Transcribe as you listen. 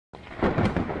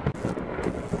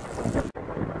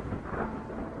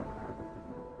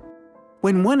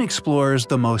When one explores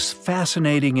the most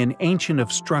fascinating and ancient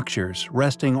of structures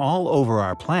resting all over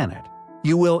our planet,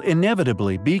 you will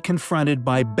inevitably be confronted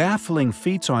by baffling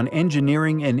feats on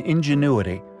engineering and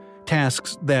ingenuity,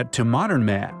 tasks that, to modern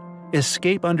man,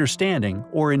 escape understanding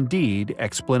or indeed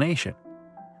explanation.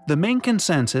 The main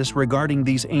consensus regarding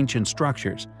these ancient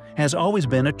structures has always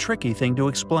been a tricky thing to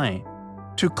explain.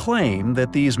 To claim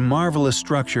that these marvelous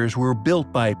structures were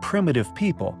built by primitive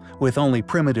people with only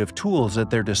primitive tools at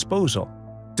their disposal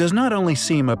does not only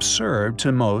seem absurd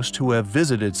to most who have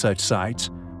visited such sites,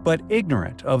 but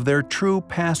ignorant of their true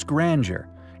past grandeur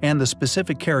and the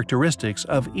specific characteristics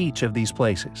of each of these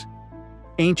places.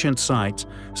 Ancient sites,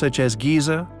 such as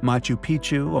Giza, Machu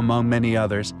Picchu, among many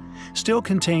others, still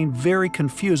contain very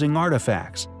confusing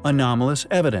artifacts, anomalous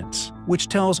evidence, which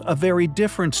tells a very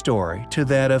different story to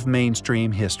that of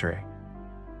mainstream history.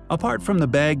 Apart from the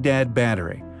Baghdad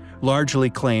Battery, largely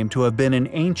claimed to have been an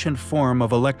ancient form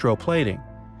of electroplating,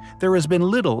 there has been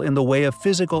little in the way of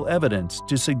physical evidence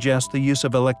to suggest the use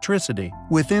of electricity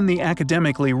within the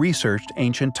academically researched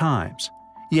ancient times.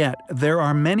 Yet there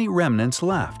are many remnants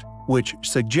left, which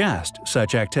suggest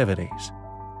such activities.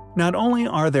 Not only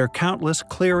are there countless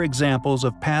clear examples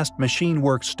of past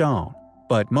machine-work stone,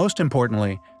 but most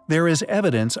importantly, there is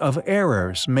evidence of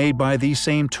errors made by these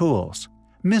same tools,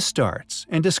 misstarts,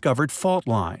 and discovered fault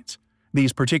lines,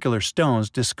 these particular stones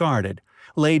discarded,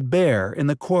 laid bare in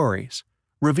the quarries,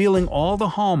 revealing all the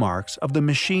hallmarks of the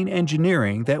machine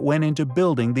engineering that went into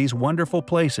building these wonderful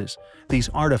places, these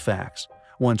artifacts,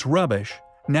 once rubbish,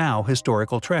 now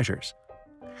historical treasures.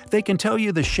 They can tell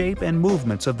you the shape and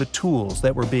movements of the tools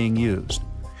that were being used,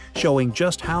 showing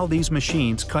just how these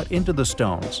machines cut into the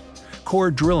stones, core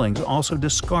drillings also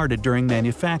discarded during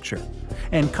manufacture,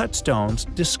 and cut stones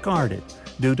discarded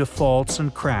due to faults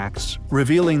and cracks,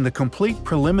 revealing the complete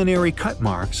preliminary cut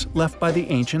marks left by the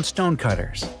ancient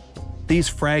stonecutters. These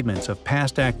fragments of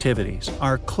past activities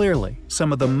are clearly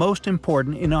some of the most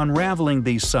important in unraveling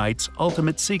these sites'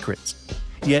 ultimate secrets,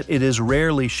 yet it is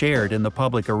rarely shared in the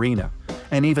public arena,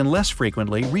 and even less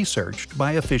frequently researched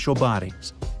by official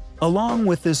bodies. Along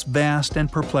with this vast and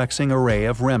perplexing array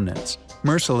of remnants,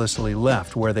 mercilessly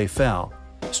left where they fell,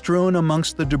 strewn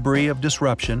amongst the debris of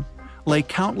disruption, lay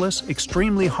countless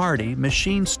extremely hardy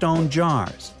machine stone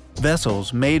jars,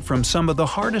 vessels made from some of the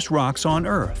hardest rocks on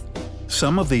Earth.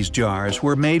 Some of these jars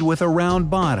were made with a round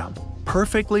bottom,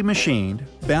 perfectly machined,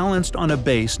 balanced on a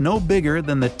base no bigger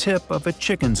than the tip of a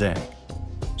chicken's egg.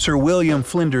 Sir William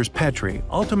Flinders Petrie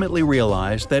ultimately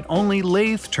realized that only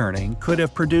lathe turning could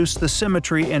have produced the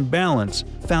symmetry and balance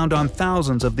found on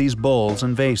thousands of these bowls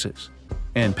and vases.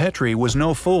 And Petrie was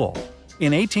no fool.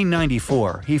 In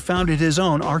 1894, he founded his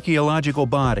own archaeological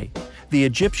body, the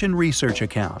Egyptian Research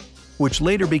Account, which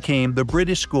later became the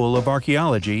British School of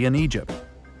Archaeology in Egypt.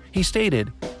 He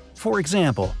stated, for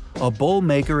example, a bowl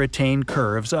maker attained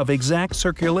curves of exact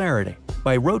circularity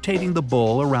by rotating the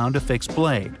bowl around a fixed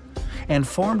blade, and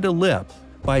formed a lip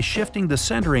by shifting the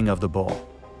centering of the bowl.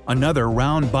 Another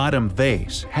round-bottomed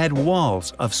vase had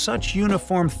walls of such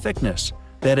uniform thickness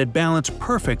that it balanced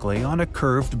perfectly on a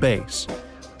curved base.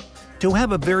 To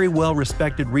have a very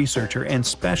well-respected researcher and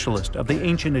specialist of the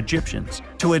ancient Egyptians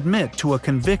to admit to a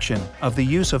conviction of the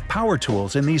use of power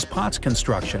tools in these pots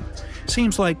construction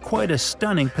seems like quite a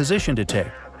stunning position to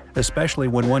take, especially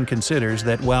when one considers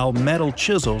that while metal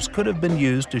chisels could have been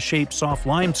used to shape soft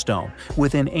limestone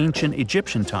within ancient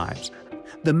Egyptian times,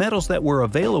 the metals that were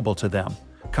available to them,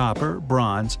 copper,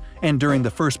 bronze, and during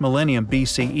the first millennium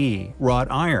BCE, wrought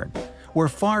iron, were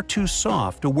far too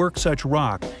soft to work such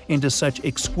rock into such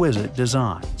exquisite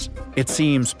designs. It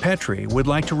seems Petrie would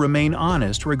like to remain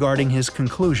honest regarding his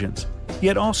conclusions,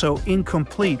 yet also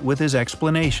incomplete with his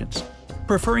explanations,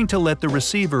 preferring to let the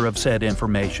receiver of said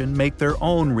information make their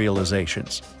own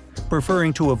realizations,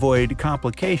 preferring to avoid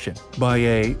complication by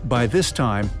a, by this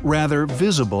time, rather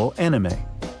visible enemy.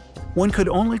 One could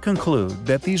only conclude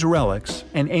that these relics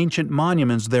and ancient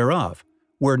monuments thereof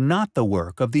were not the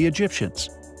work of the Egyptians,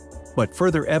 but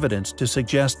further evidence to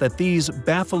suggest that these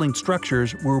baffling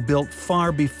structures were built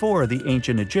far before the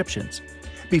ancient Egyptians,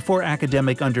 before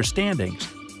academic understandings,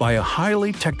 by a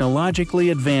highly technologically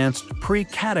advanced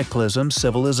pre-cataclysm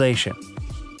civilization.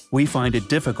 We find it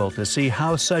difficult to see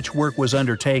how such work was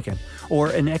undertaken,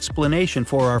 or an explanation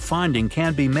for our finding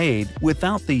can be made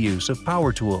without the use of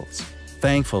power tools.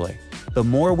 Thankfully, the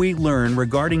more we learn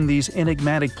regarding these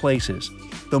enigmatic places,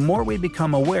 the more we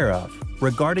become aware of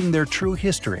regarding their true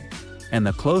history, and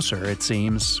the closer, it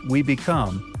seems, we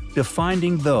become to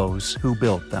finding those who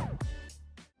built them.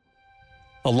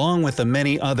 Along with the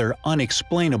many other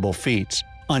unexplainable feats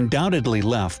undoubtedly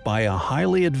left by a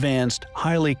highly advanced,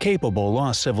 highly capable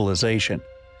lost civilization,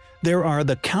 there are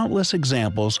the countless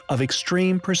examples of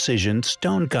extreme precision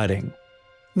stone cutting.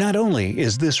 Not only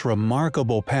is this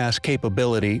remarkable past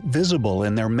capability visible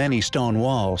in their many stone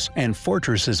walls and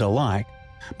fortresses alike,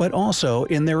 but also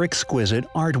in their exquisite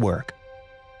artwork.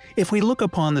 If we look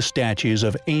upon the statues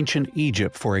of ancient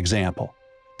Egypt, for example,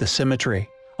 the symmetry,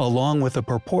 along with the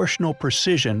proportional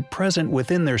precision present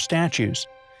within their statues,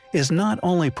 is not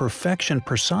only perfection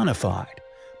personified,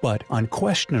 but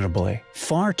unquestionably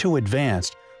far too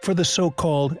advanced for the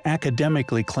so-called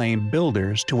academically claimed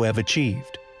builders to have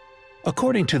achieved.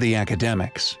 According to the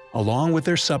academics, along with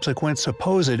their subsequent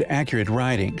supposed accurate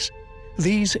writings,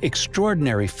 these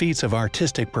extraordinary feats of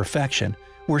artistic perfection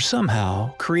were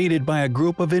somehow created by a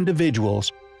group of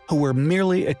individuals who were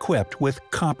merely equipped with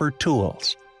copper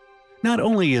tools. Not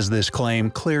only is this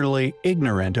claim clearly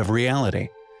ignorant of reality,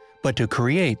 but to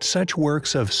create such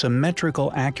works of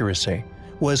symmetrical accuracy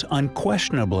was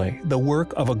unquestionably the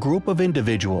work of a group of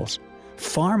individuals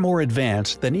far more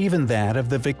advanced than even that of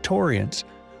the Victorians,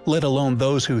 let alone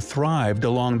those who thrived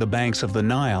along the banks of the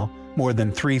Nile more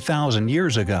than 3,000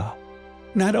 years ago.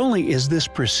 Not only is this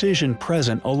precision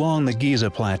present along the Giza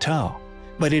Plateau,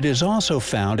 but it is also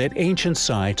found at ancient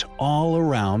sites all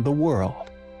around the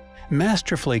world.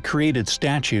 Masterfully created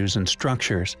statues and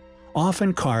structures,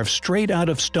 often carved straight out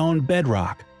of stone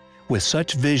bedrock, with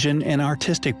such vision and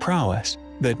artistic prowess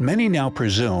that many now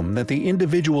presume that the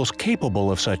individuals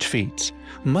capable of such feats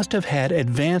must have had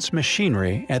advanced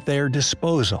machinery at their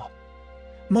disposal.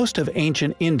 Most of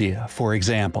ancient India, for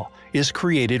example, is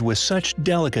created with such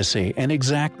delicacy and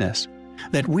exactness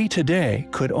that we today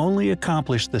could only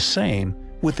accomplish the same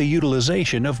with the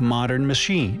utilization of modern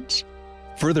machines.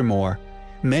 Furthermore,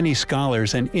 many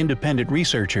scholars and independent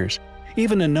researchers,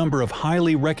 even a number of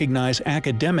highly recognized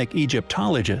academic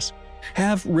Egyptologists,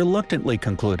 have reluctantly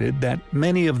concluded that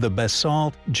many of the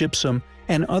basalt, gypsum,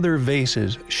 and other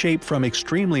vases shaped from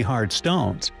extremely hard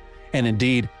stones, and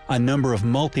indeed a number of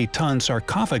multi-ton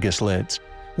sarcophagus lids,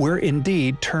 were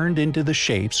indeed turned into the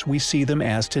shapes we see them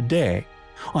as today,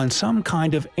 on some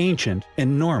kind of ancient,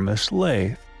 enormous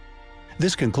lathe.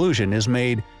 This conclusion is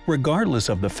made regardless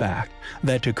of the fact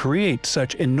that to create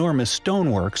such enormous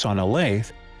stoneworks on a lathe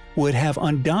would have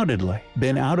undoubtedly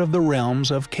been out of the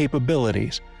realms of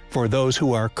capabilities for those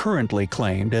who are currently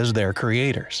claimed as their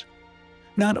creators.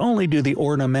 Not only do the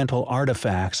ornamental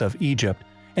artifacts of Egypt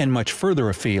and much further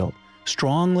afield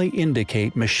strongly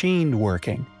indicate machined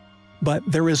working, but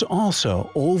there is also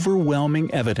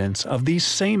overwhelming evidence of these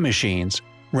same machines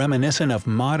reminiscent of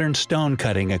modern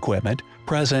stone-cutting equipment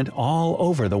present all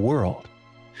over the world.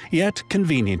 Yet,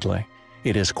 conveniently,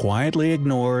 it is quietly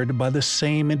ignored by the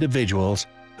same individuals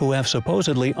who have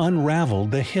supposedly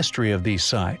unraveled the history of these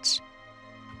sites.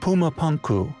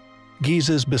 Pumapunku,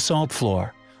 Giza's basalt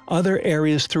floor, other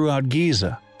areas throughout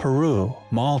Giza, Peru,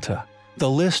 Malta, the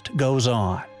list goes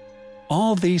on.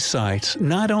 All these sites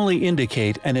not only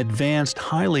indicate an advanced,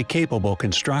 highly capable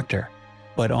constructor,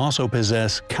 but also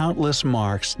possess countless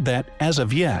marks that, as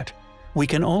of yet, we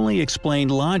can only explain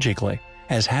logically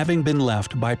as having been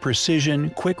left by precision,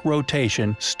 quick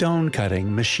rotation,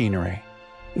 stone-cutting machinery.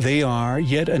 They are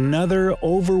yet another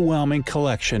overwhelming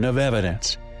collection of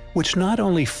evidence, which not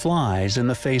only flies in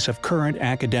the face of current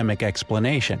academic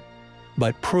explanation,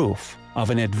 but proof of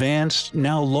an advanced,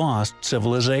 now lost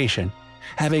civilization,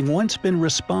 having once been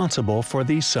responsible for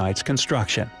these sites'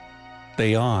 construction.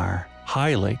 They are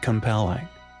highly compelling.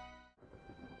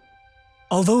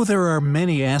 Although there are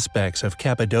many aspects of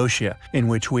Cappadocia in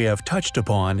which we have touched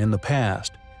upon in the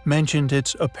past, mentioned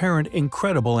its apparent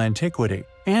incredible antiquity,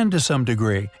 and to some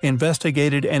degree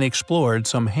investigated and explored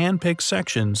some hand-picked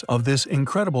sections of this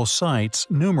incredible site's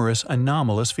numerous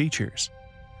anomalous features.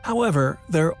 However,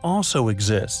 there also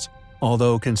exists,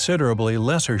 although considerably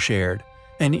lesser shared,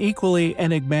 an equally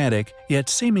enigmatic yet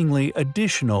seemingly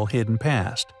additional hidden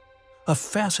past. A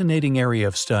fascinating area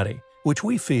of study, which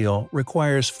we feel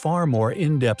requires far more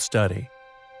in-depth study.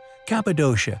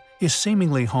 Cappadocia is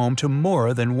seemingly home to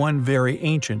more than one very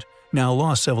ancient, now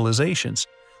lost civilizations,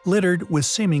 littered with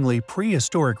seemingly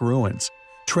prehistoric ruins,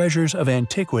 treasures of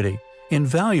antiquity,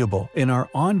 invaluable in our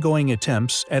ongoing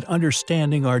attempts at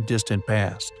understanding our distant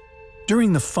past.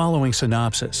 During the following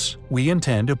synopsis, we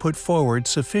intend to put forward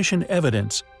sufficient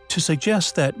evidence to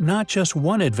suggest that not just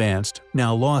one advanced,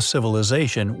 now lost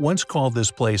civilization once called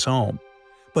this place home,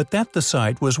 but that the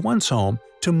site was once home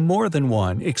to more than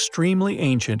one extremely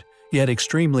ancient yet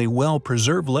extremely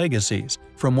well-preserved legacies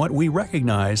from what we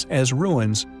recognize as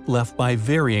ruins left by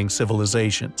varying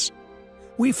civilizations.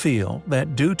 We feel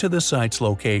that due to the site's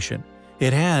location,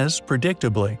 it has,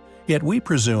 predictably, yet we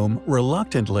presume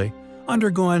reluctantly,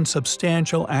 undergone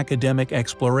substantial academic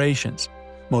explorations,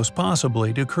 most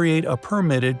possibly to create a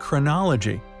permitted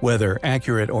chronology, whether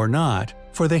accurate or not,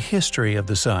 for the history of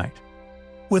the site.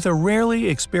 With a rarely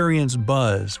experienced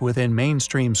buzz within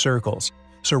mainstream circles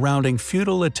surrounding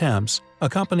futile attempts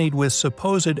accompanied with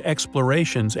supposed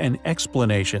explorations and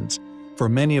explanations for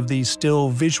many of these still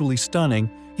visually stunning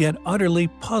yet utterly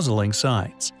puzzling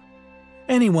sites.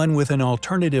 Anyone with an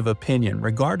alternative opinion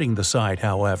regarding the site,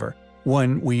 however,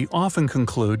 one we often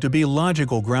conclude to be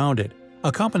logical grounded,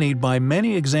 accompanied by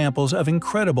many examples of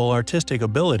incredible artistic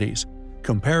abilities,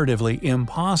 comparatively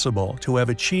impossible to have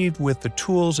achieved with the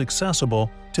tools accessible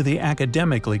to the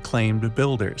academically claimed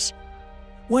builders.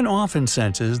 One often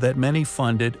senses that many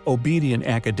funded, obedient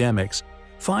academics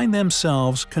find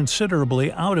themselves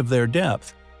considerably out of their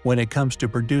depth when it comes to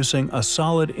producing a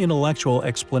solid intellectual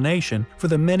explanation for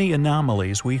the many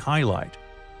anomalies we highlight.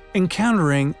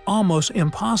 Encountering almost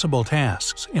impossible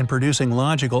tasks in producing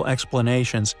logical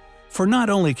explanations for not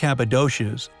only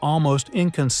Cappadocia's almost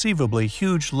inconceivably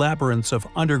huge labyrinths of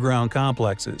underground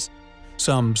complexes,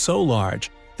 some so large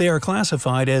they are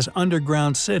classified as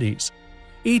underground cities,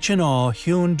 each and all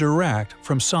hewn direct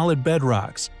from solid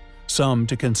bedrocks, some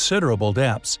to considerable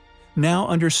depths, now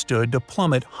understood to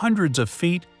plummet hundreds of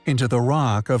feet into the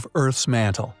rock of Earth's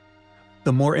mantle.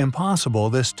 The more impossible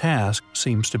this task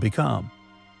seems to become.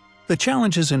 The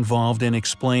challenges involved in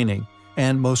explaining,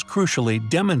 and most crucially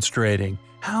demonstrating,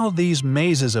 how these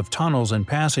mazes of tunnels and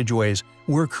passageways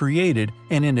were created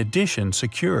and in addition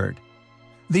secured.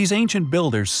 These ancient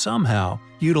builders somehow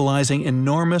utilizing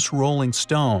enormous rolling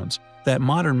stones that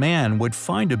modern man would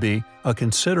find to be a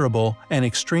considerable and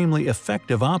extremely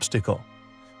effective obstacle,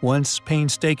 once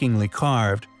painstakingly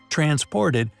carved,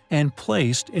 transported, and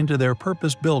placed into their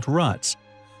purpose-built ruts,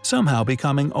 somehow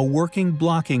becoming a working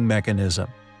blocking mechanism,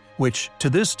 which, to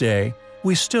this day,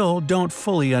 we still don't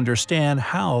fully understand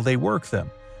how they work them,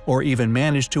 or even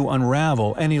manage to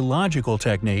unravel any logical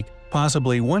technique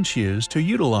possibly once used to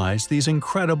utilize these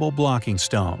incredible blocking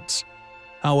stones.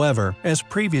 However, as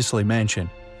previously mentioned,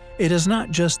 it is not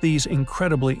just these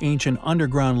incredibly ancient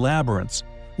underground labyrinths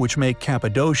which make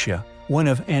Cappadocia one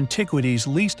of antiquity's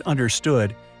least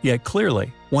understood, yet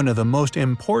clearly one of the most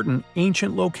important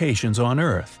ancient locations on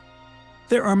Earth.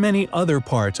 There are many other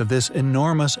parts of this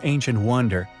enormous ancient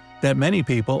wonder that many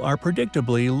people are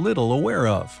predictably little aware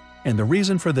of, and the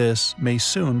reason for this may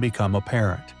soon become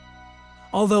apparent.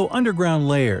 Although underground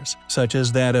layers, such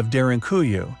as that of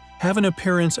Derinkuyu, have an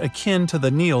appearance akin to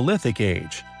the Neolithic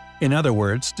age, in other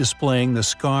words, displaying the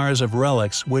scars of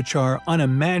relics which are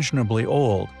unimaginably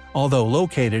old, although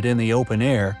located in the open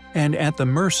air and at the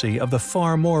mercy of the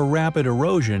far more rapid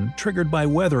erosion triggered by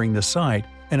weathering the site,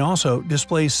 and also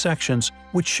displays sections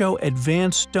which show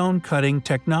advanced stone-cutting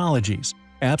technologies,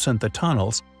 absent the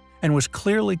tunnels, and was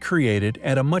clearly created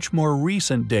at a much more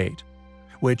recent date,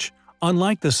 which,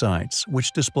 unlike the sites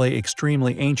which display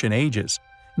extremely ancient ages,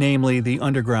 namely the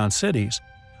underground cities,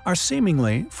 are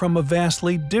seemingly from a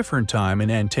vastly different time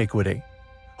in antiquity.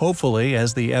 Hopefully,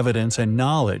 as the evidence and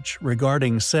knowledge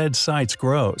regarding said sites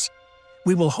grows,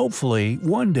 we will hopefully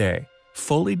one day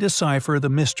fully decipher the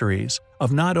mysteries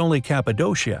of not only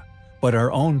Cappadocia, but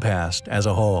our own past as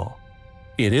a whole.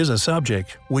 It is a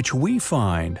subject which we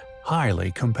find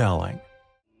highly compelling.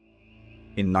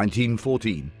 In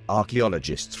 1914,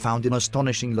 archaeologists found an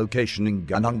astonishing location in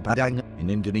Gunung Padang in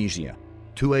Indonesia.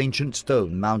 Two ancient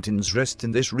stone mountains rest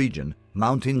in this region,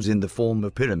 mountains in the form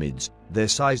of pyramids. Their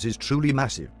size is truly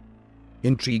massive.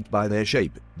 Intrigued by their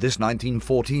shape, this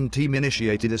 1914 team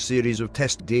initiated a series of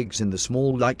test digs in the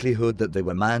small likelihood that they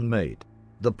were man-made.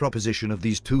 The proposition of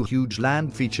these two huge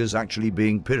land features actually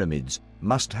being pyramids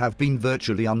must have been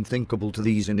virtually unthinkable to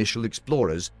these initial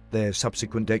explorers. Their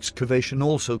subsequent excavation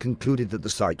also concluded that the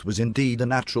site was indeed a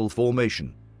natural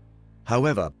formation.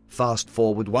 However, fast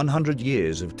forward 100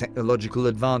 years of technological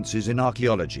advances in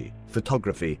archaeology,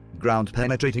 photography,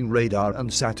 ground-penetrating radar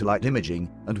and satellite imaging,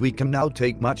 and we can now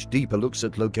take much deeper looks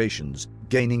at locations,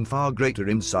 gaining far greater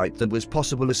insight than was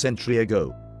possible a century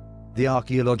ago. The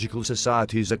archaeological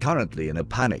societies are currently in a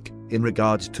panic in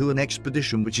regards to an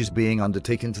expedition which is being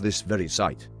undertaken to this very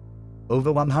site,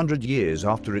 over 100 years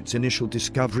after its initial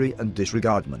discovery and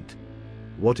disregardment.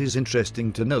 What is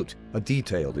interesting to note, a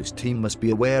detail this team must be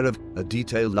aware of, a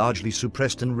detail largely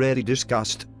suppressed and rarely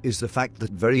discussed, is the fact that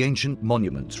very ancient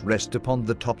monuments rest upon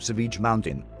the tops of each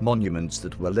mountain, monuments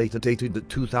that were later dated at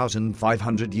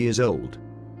 2,500 years old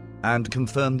and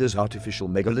confirmed as artificial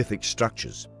megalithic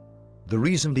structures. The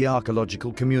reason the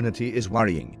archaeological community is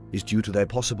worrying is due to their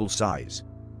possible size.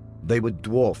 They would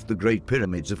dwarf the Great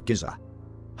Pyramids of Giza.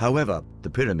 However, the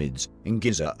pyramids in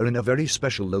Giza are in a very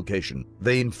special location.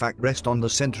 They in fact rest on the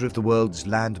center of the world's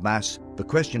land mass. The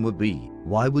question would be,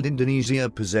 why would Indonesia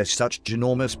possess such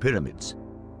ginormous pyramids?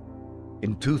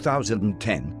 In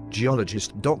 2010,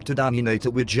 geologist Dr.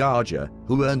 Daninata Wijaja,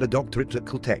 who earned a doctorate at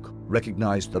Caltech,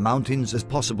 recognized the mountains as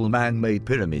possible man-made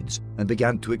pyramids and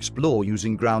began to explore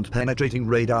using ground-penetrating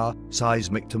radar,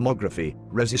 seismic tomography,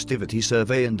 resistivity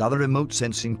survey and other remote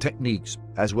sensing techniques,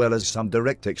 as well as some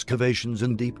direct excavations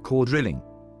and deep core drilling.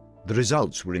 The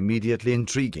results were immediately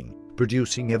intriguing,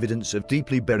 producing evidence of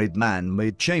deeply buried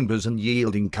man-made chambers and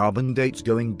yielding carbon dates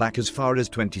going back as far as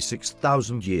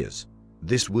 26,000 years.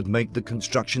 This would make the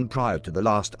construction prior to the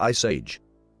last ice age.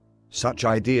 Such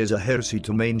ideas are heresy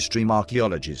to mainstream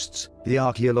archaeologists. The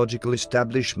archaeological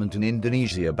establishment in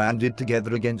Indonesia banded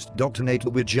together against Dr. Nata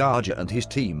Wijaja and his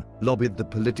team, lobbied the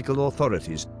political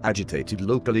authorities, agitated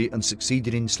locally and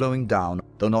succeeded in slowing down,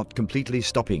 though not completely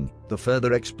stopping, the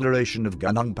further exploration of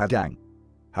Gunung Padang.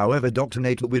 However, Dr.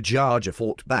 Nata Wijaja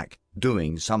fought back,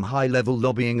 doing some high-level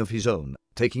lobbying of his own,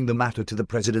 taking the matter to the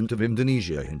president of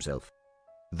Indonesia himself.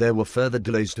 There were further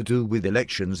delays to do with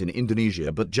elections in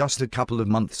Indonesia, but just a couple of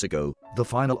months ago, the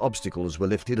final obstacles were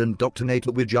lifted and Dr.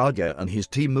 Nata Wijaja and his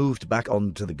team moved back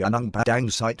onto the Gunung Padang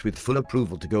site with full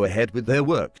approval to go ahead with their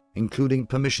work, including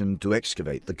permission to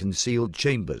excavate the concealed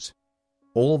chambers.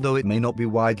 Although it may not be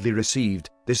widely received,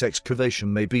 this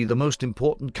excavation may be the most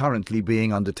important currently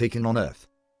being undertaken on Earth.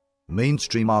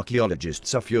 Mainstream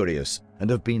archaeologists are furious and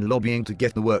have been lobbying to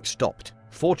get the work stopped,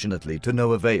 fortunately to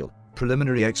no avail.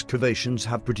 Preliminary excavations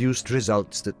have produced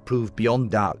results that prove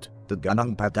beyond doubt that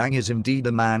Gunung Padang is indeed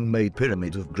a man-made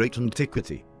pyramid of great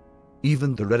antiquity.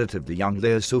 Even the relatively young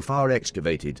layers so far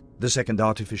excavated, the second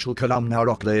artificial columnar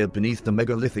rock layer beneath the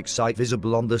megalithic site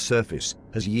visible on the surface,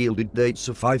 has yielded dates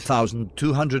of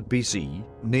 5200 BC,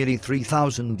 nearly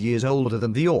 3000 years older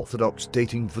than the orthodox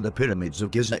dating for the pyramids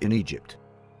of Giza in Egypt.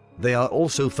 They are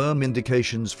also firm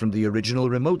indications from the original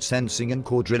remote sensing and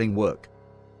core drilling work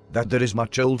that there is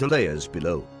much older layers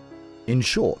below. In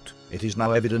short, it is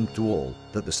now evident to all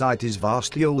that the site is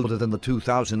vastly older than the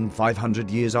 2,500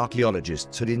 years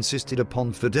archaeologists had insisted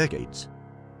upon for decades.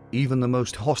 Even the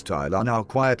most hostile are now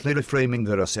quietly reframing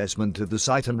their assessment of the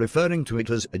site and referring to it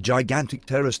as a gigantic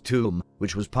terraced tomb,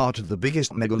 which was part of the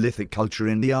biggest megalithic culture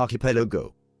in the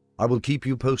archipelago. I will keep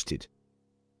you posted.